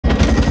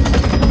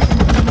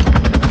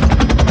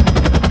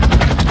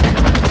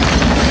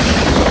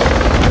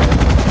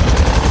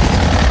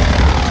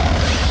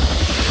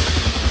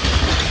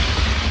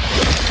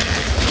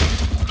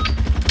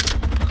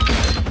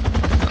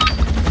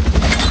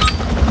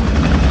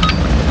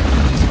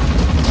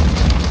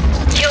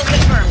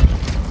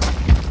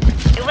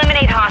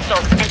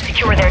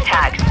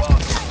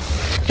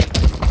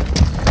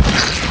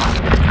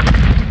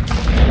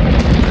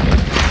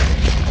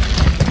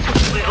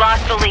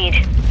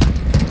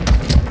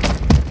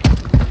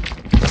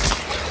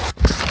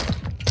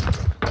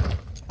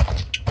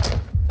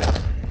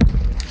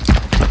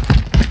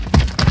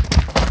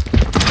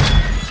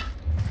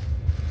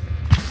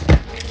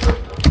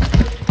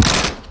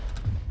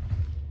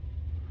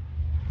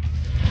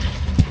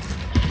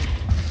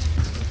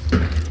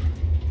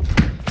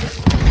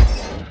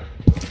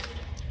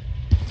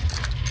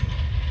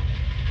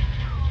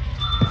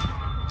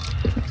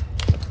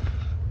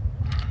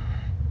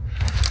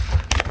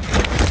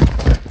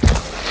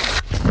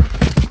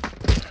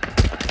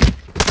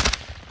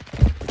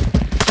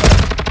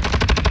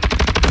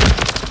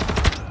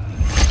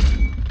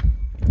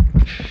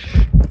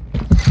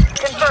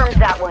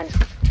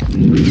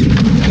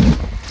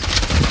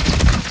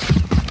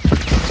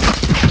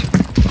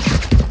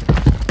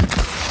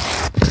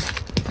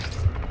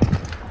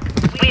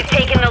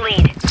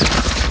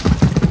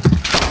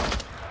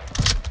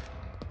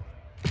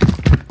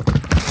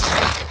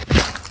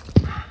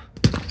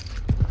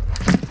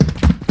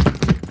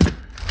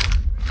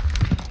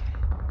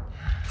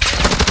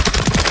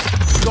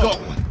Go!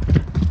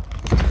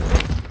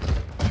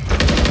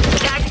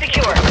 Tag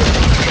secure.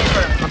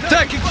 Confirmed. I'm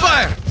taking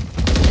fire!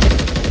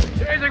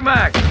 Changing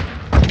mag!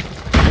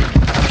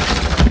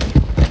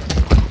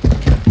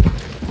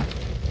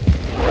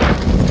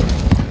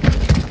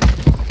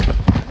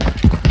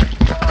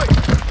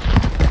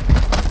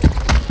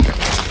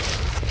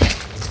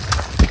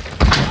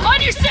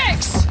 On your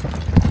six!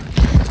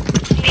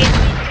 The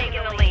enemy's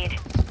taking the lead.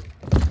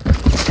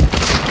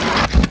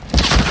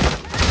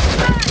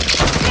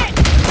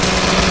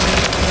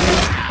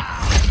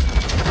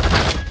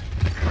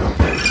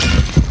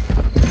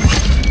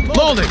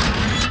 Loading!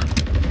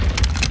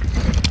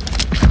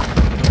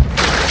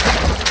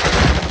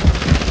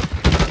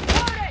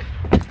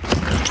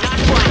 Not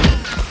one.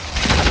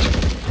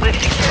 We've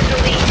secured the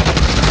lead.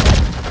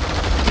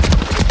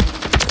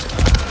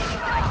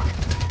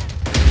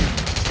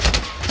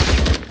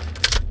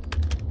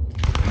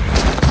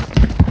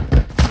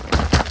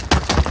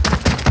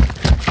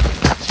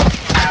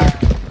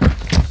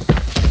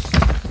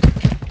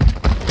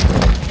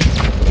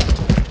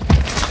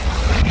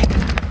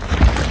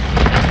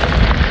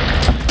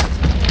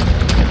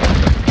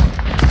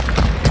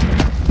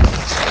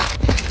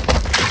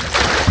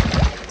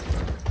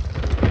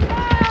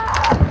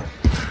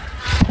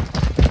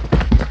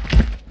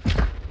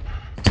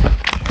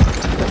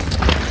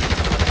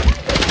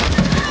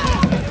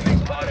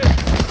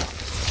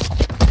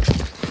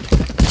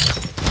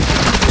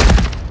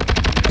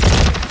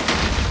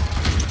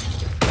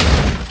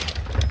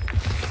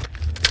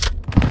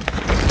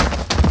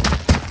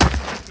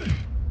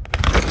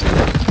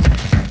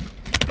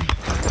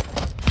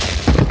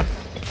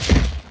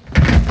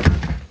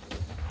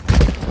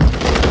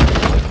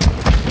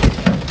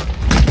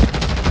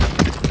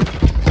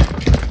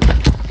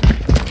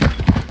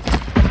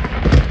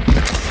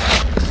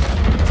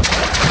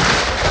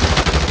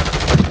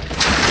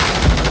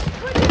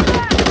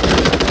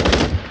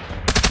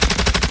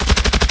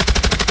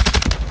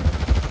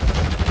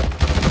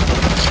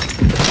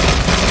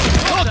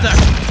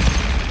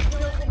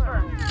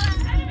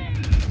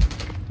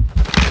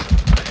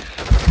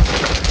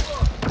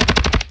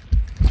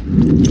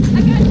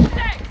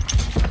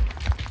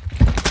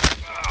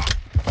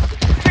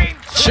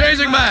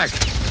 Changing mag!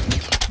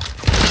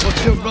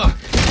 What's your rock?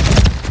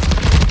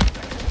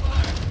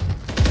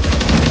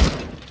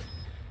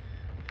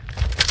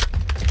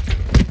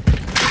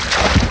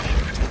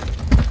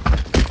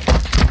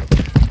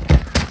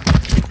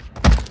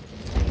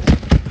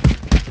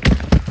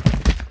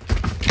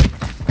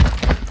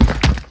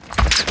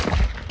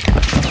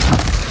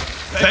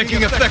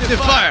 Taking effective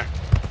fire!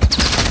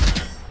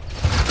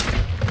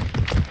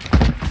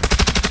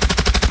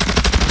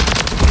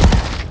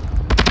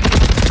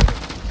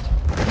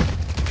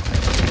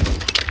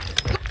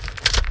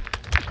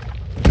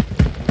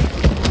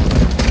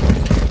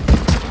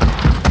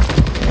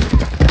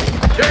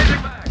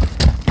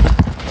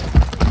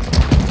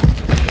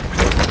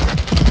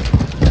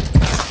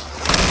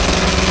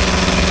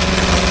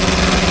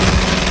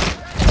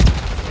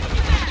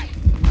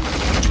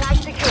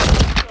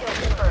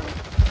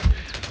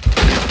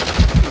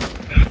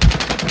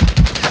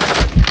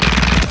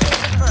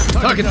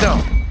 Target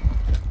down.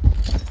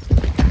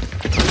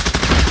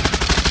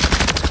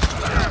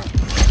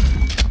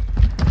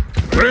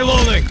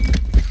 Reloading.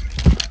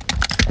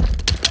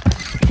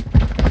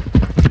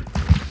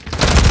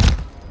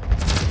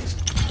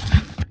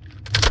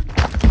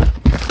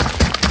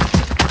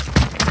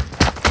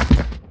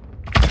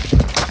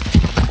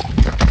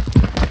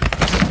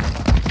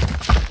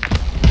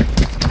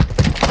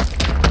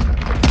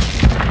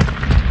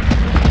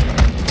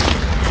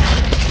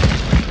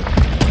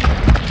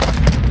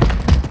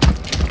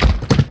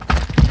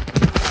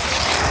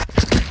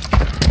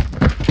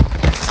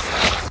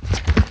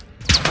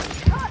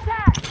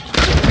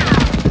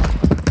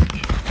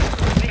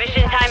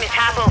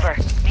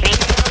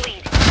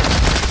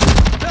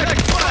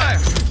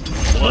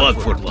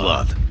 Blood for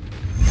blood.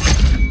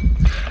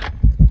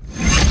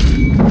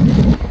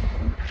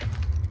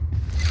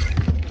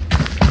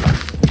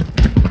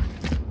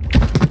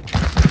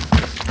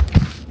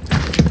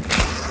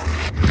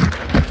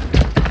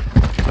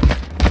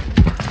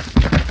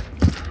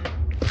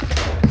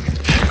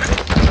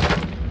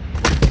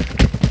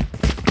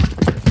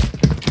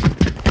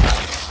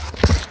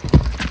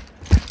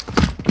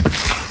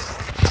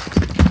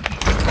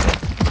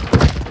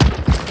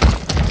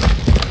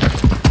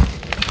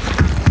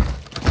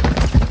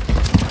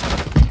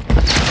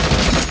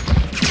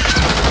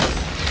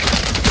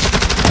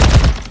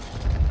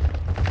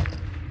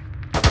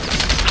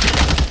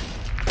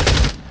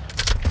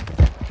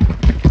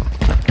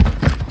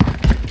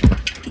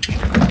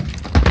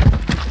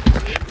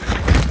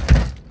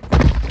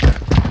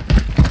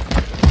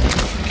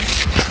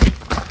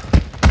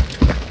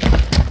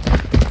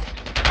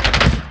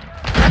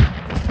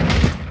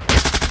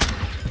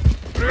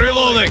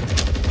 Reloading!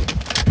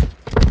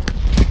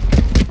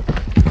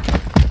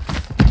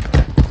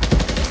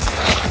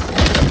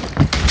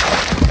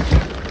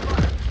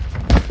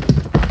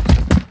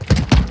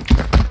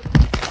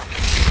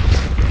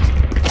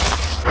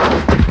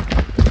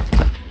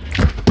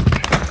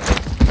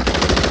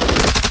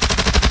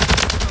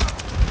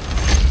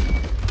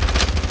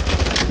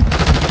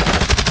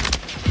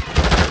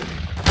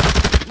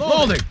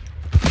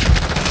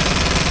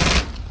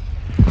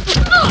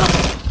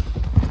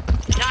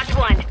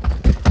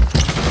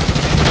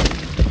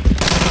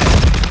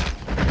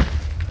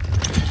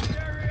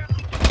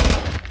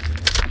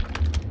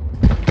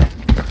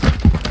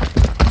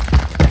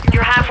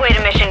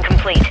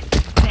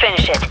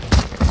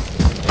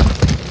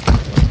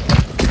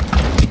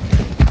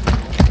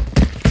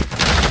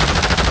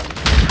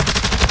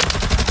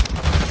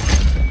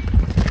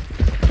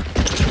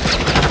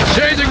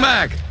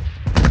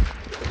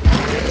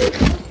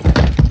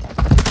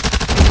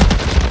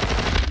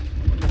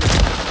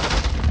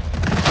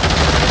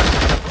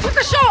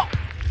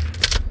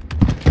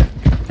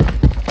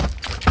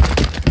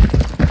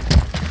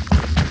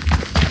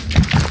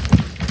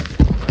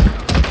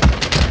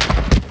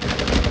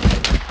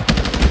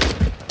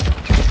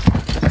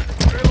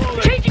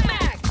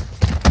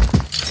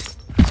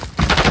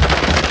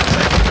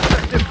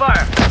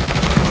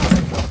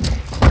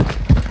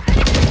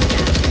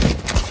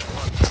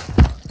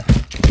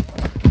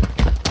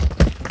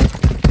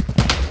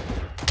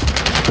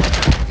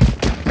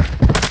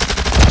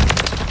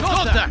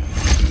 Contact!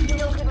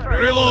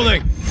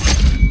 Reloading!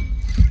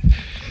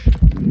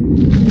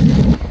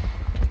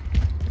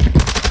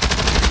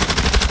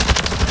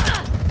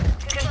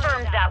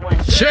 Confirmed that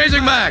one.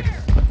 Changing mag!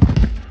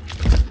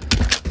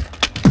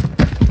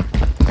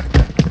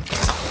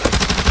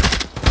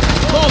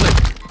 Loading!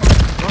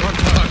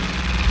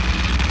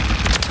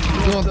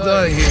 Don't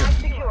die here.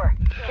 Secure.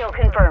 Kill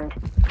confirmed.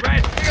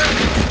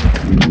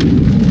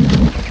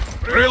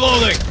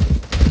 Reloading!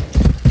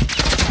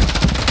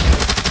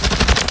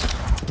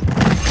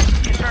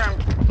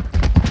 Confirmed.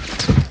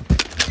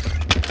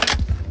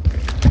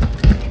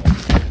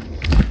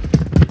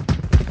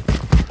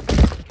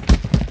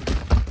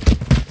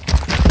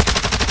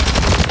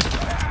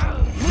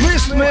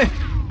 Missed me!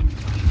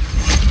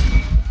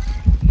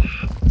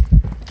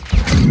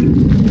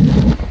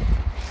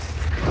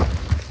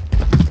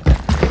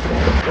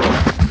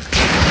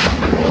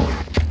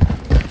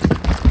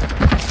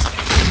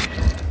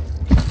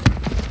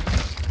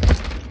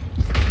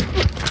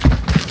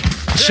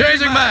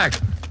 Changing mag!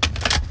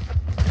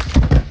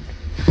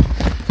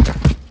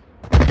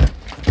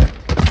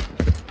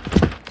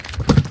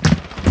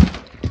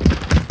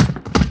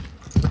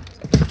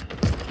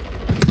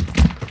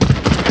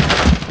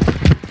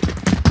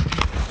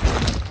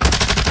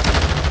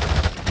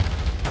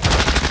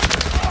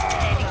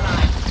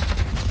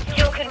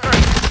 Kill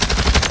confirmed.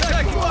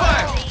 Taking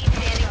fire!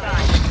 Standing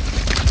by.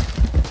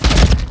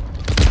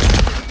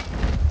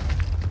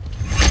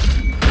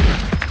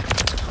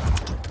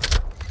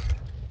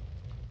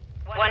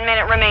 One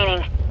minute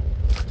remaining.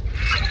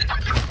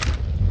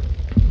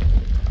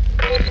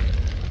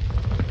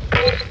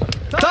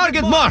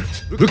 Target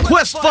marked!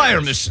 Request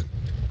fire mission!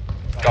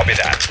 Copy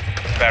that.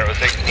 Sparrow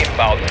 6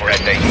 inbound for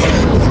ending.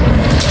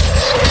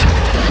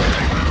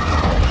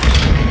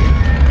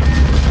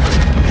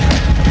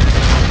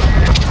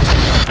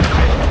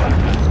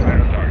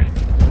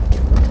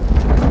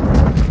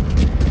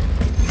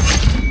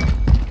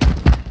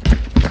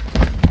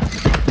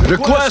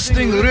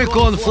 Requesting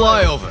recon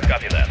flyover.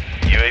 Copy that.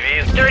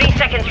 UAV is 30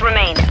 seconds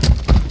remain.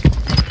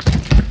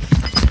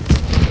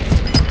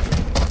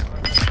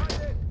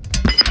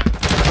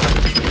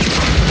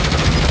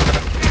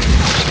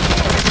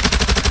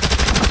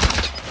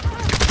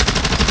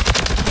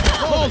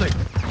 Holding!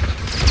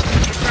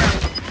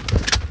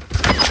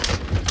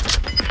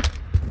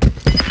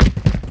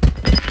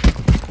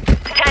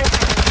 10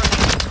 seconds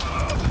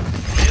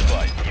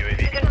advised.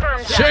 UAV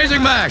confirmed.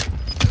 Changing mag!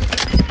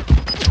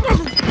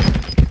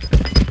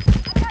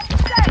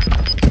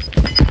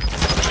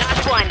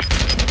 Last one.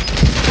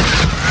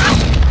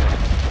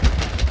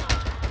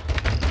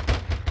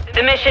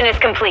 The mission is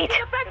complete.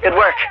 Good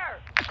work.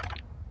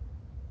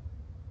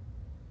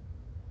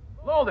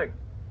 Loading!